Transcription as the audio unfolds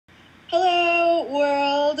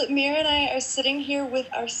Mira and I are sitting here with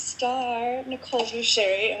our star, Nikohl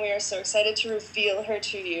Boosheri, and we are so excited to reveal her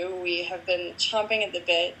to you. We have been chomping at the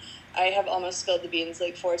bit. I have almost spilled the beans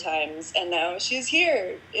like 4 times, and now she's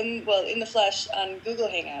here in the flesh on Google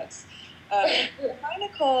Hangouts. Hi,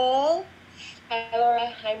 Nikohl. Hi, Laura.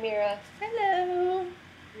 Hi, Mira. Hello.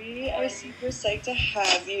 We are super psyched to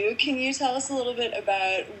have you. Can you tell us a little bit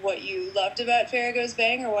about what you loved about Farah Goes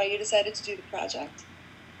Bang, or why you decided to do the project?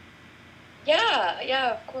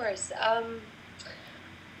 Yeah, of course.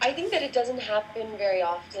 I think that it doesn't happen very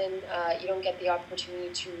often. You don't get the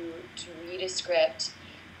opportunity to read a script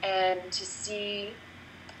and to see,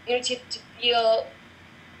 to feel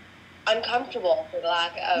uncomfortable, for the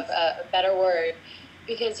lack of a better word,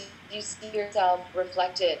 because you see yourself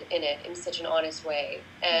reflected in it in such an honest way.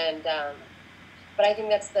 And but I think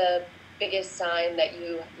that's the biggest sign that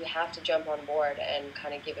you have to jump on board and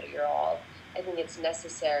kind of give it your all. I think it's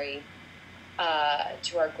necessary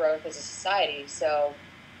to our growth as a society. So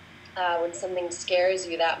when something scares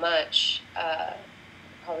you that much, you're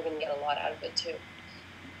probably going to get a lot out of it too.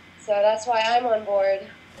 So that's why I'm on board.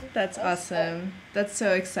 That's awesome. That's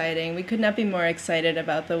so exciting. We could not be more excited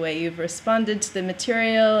about the way you've responded to the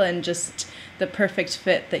material and just the perfect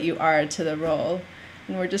fit that you are to the role.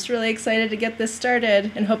 And we're just really excited to get this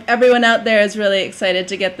started, and hope everyone out there is really excited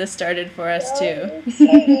to get this started for us too.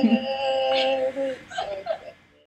 Excited.